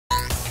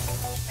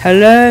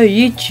Hello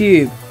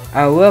YouTube,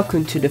 and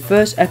welcome to the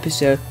first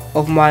episode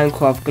of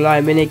Minecraft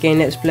Glide minigame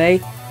let's play.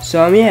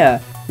 So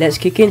yeah, let's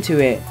kick into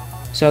it.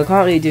 So I'm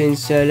currently doing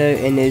solo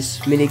in this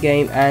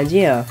minigame, and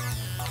yeah.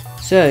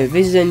 So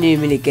this is a new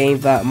minigame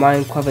that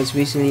Minecraft has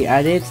recently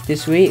added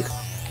this week.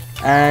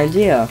 And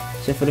yeah,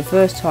 so for the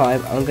first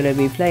time I'm going to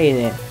be playing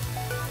it.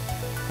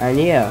 And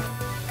yeah,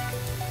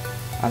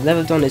 I've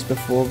never done this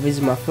before, this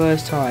is my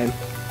first time.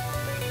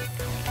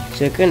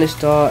 So we're going to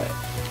start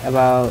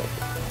about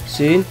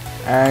soon.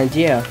 And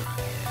yeah,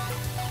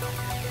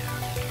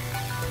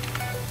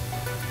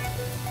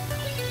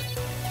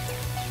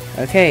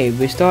 okay,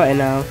 we're starting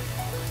now.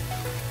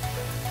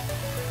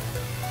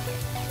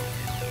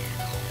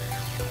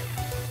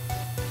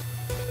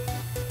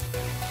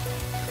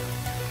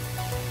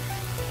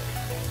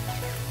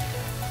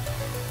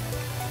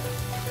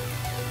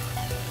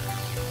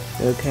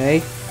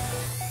 Okay.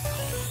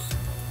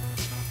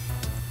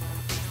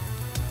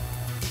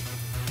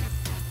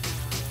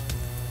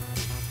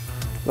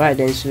 Right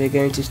then, so we're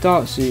going to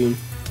start soon.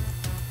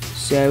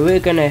 So we're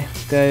gonna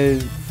go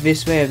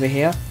this way over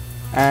here,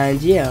 and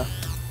yeah.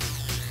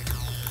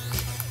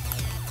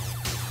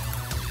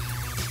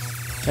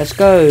 Let's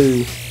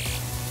go!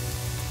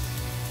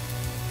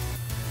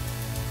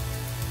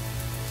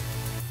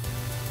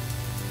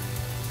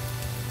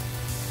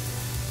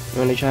 I'm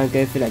gonna try and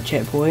go through that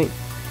checkpoint.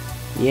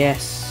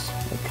 Yes,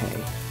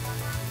 okay.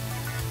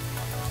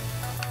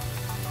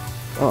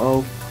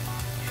 Uh-oh.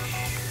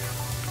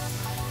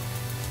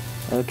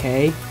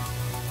 Okay.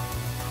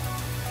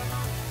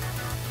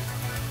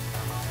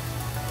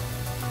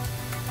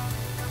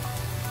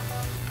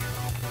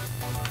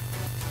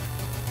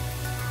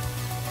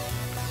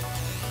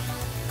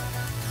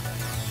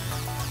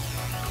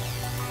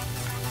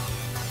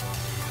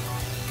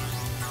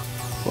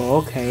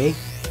 Oh, okay.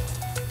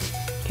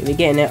 Can we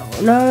get in it?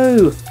 Oh,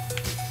 no!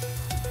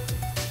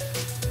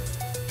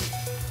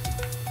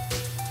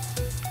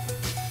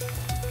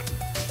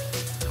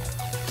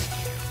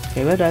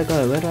 Okay, where do I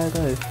go? Where do I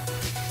go?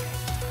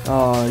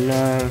 Oh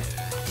no.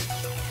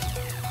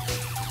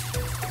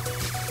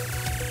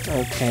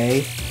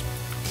 Okay.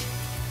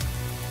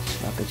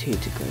 So I could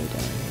need to go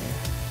down here.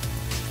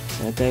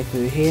 I'll go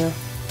through here.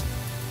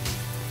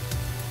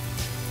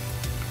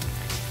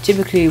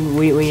 Typically,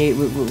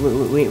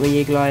 when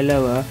you glide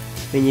lower,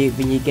 when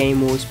you gain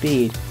more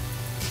speed.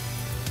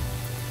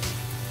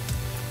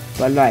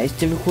 But like, it's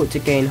difficult to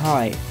gain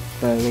height,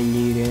 but when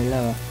you go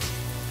lower.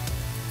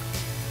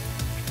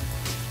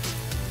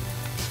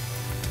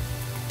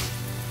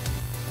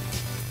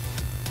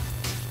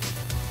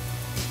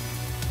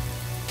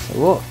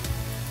 What?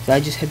 Did I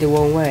just head the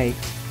wrong way?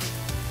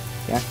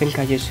 Yeah, I think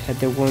I just head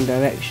the wrong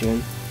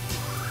direction.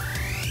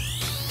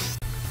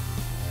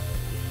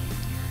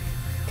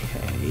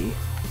 Okay.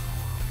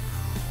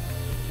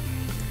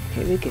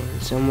 Okay, we're getting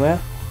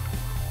somewhere.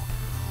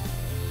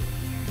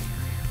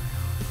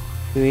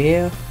 Through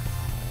here.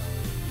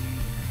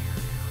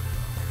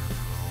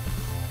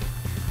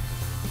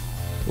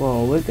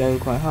 Whoa, we're going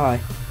quite high.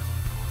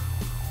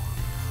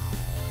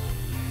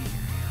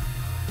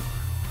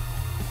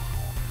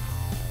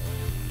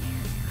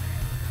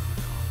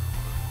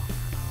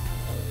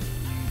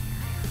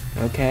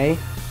 Okay.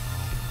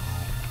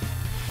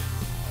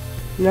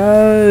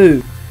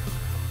 No!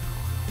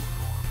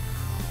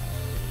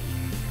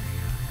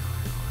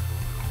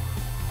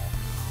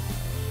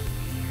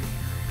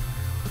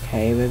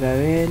 Okay, we're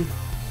going.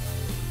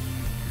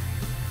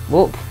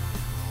 Whoop!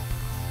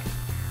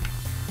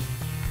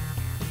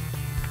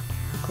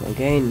 Go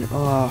again.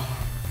 Oh.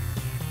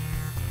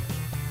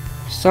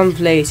 Some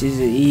places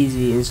are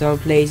easy and some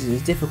places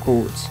it's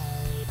difficult.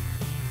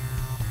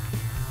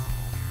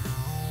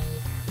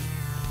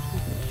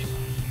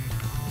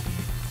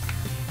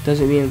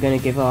 Doesn't mean I'm gonna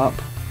give up.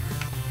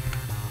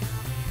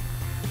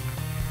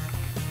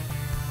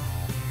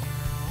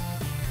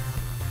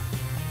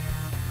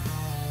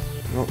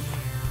 Oh.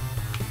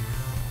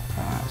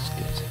 Ah, that's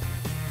good.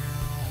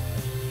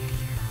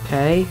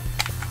 Okay.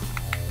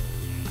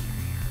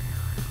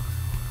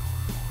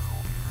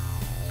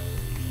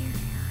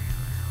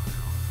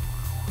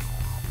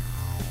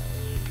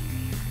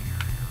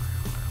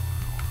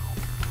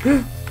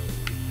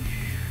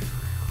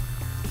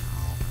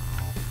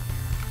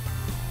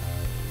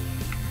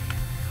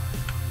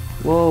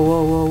 Whoa,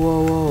 whoa, whoa,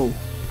 whoa, whoa.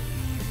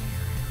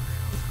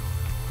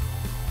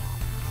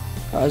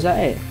 Oh, is that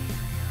it?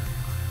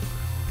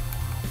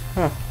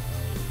 Huh.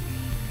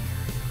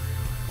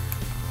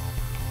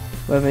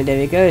 Well then, there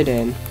we go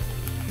then.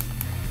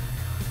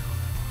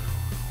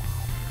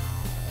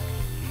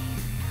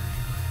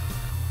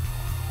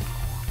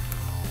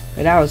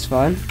 But that was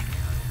fun.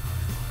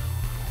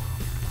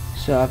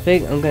 So I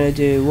think I'm gonna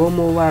do one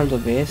more round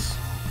of this,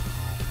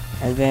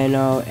 and then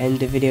I'll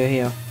end the video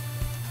here.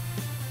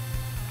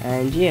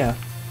 And yeah.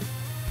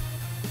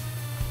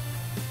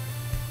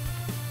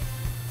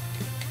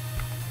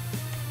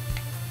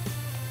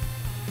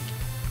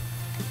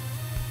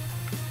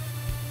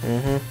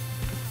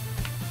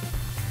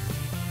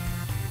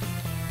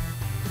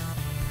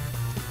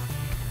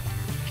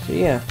 So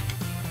yeah.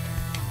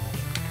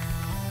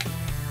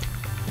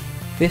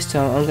 This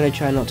time I'm gonna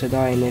try not to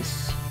die in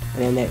this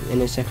in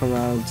the second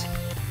round.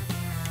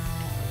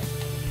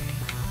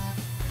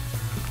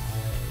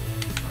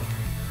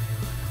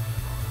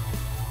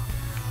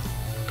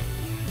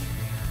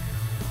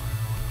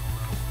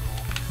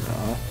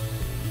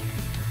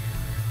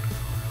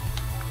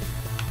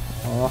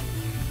 Oh.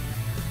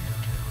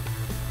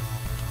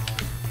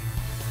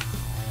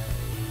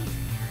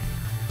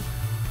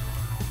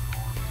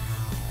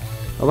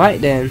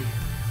 Alright then,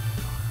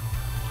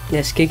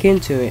 let's kick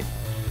into it.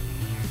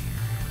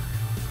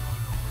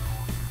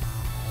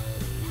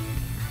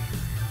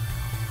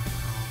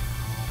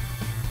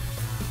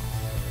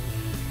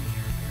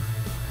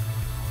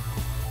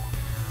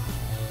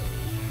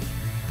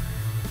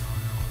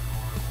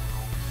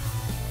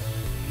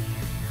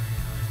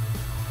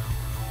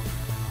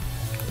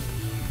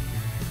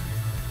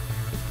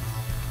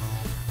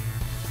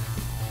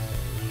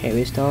 Okay,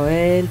 we're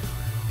starting.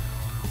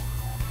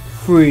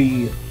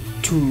 3,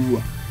 2,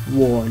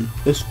 1,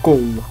 let's go.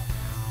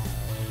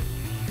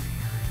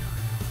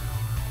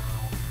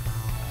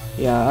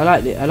 Yeah,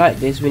 I like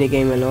this mini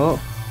game a lot,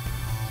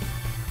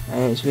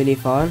 and it's really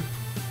fun.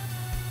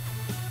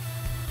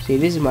 See,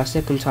 this is my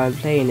second time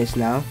playing this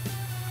now.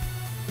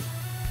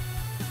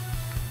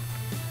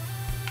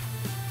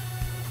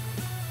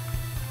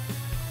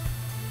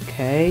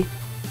 Okay.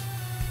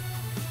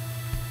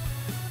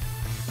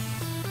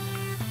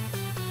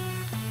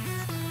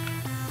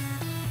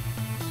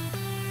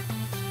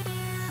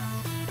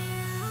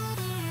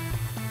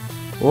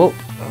 Oh,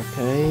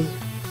 okay.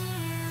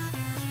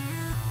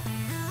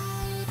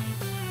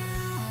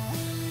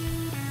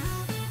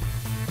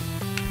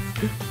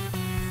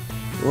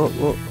 Whoa,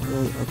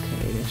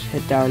 okay, let's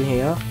head down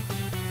here.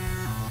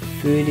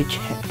 Through the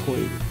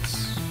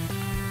checkpoints.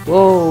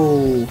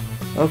 Whoa,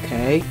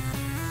 okay.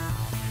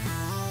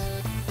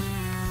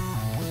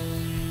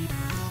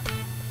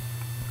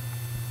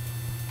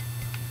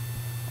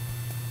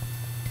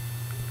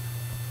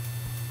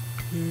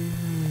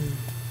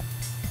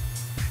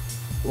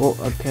 Oh,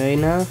 okay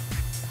now.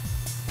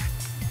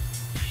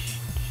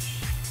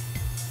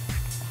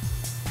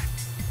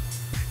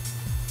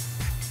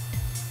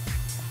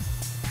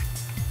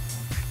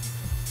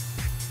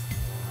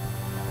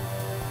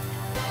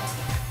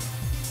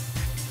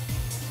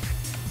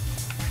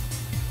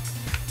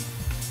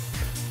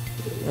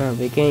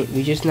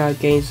 We just now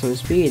gained some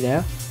speed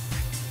there.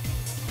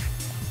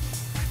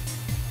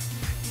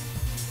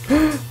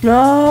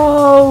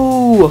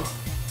 No!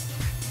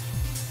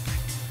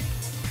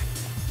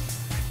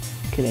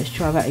 Okay, let's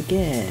try that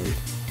again.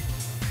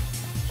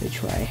 Let's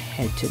try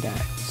head to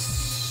that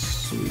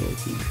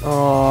smoky.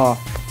 Oh,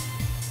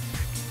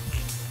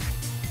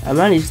 I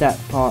managed that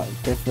part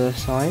the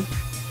first time.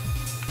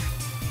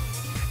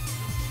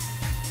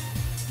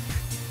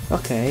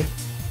 Okay.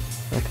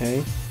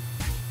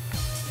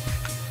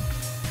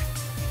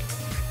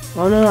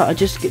 Oh no, I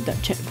just skipped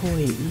that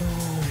checkpoint. No.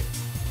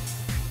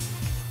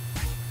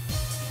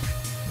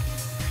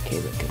 Okay,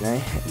 but can I?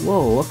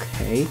 Whoa.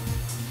 Okay.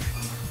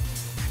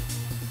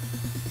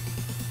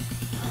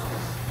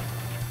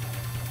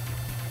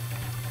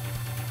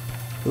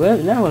 Where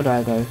do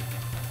I go?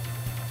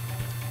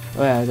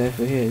 Oh yeah, I go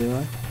through here, do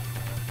I?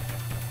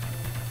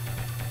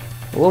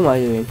 What am I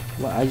doing?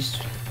 What, I just...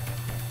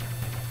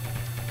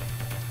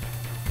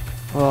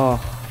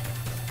 Oh.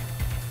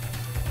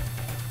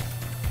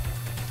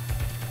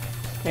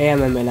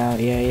 I'm out,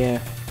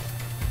 yeah.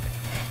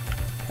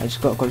 I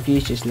just got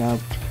confused just now.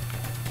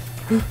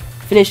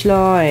 Finish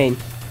line!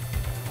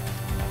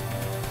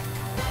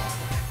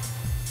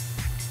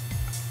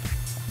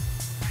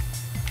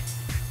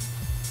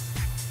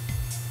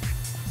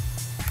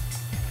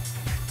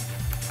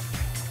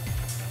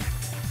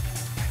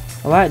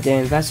 Alright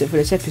then, that's it for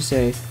this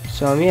episode.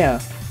 So yeah.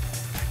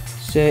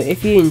 So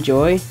if you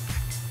enjoy,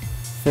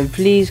 then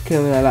please click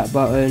on that like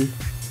button,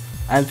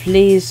 and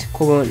please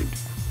comment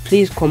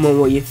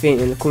what you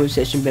think in the comment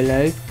section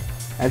below,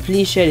 and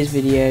please share this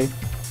video,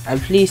 and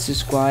please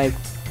subscribe,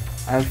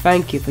 and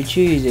thank you for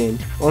choosing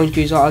Orange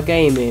Juice Art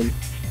Gaming.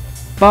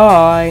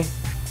 Bye!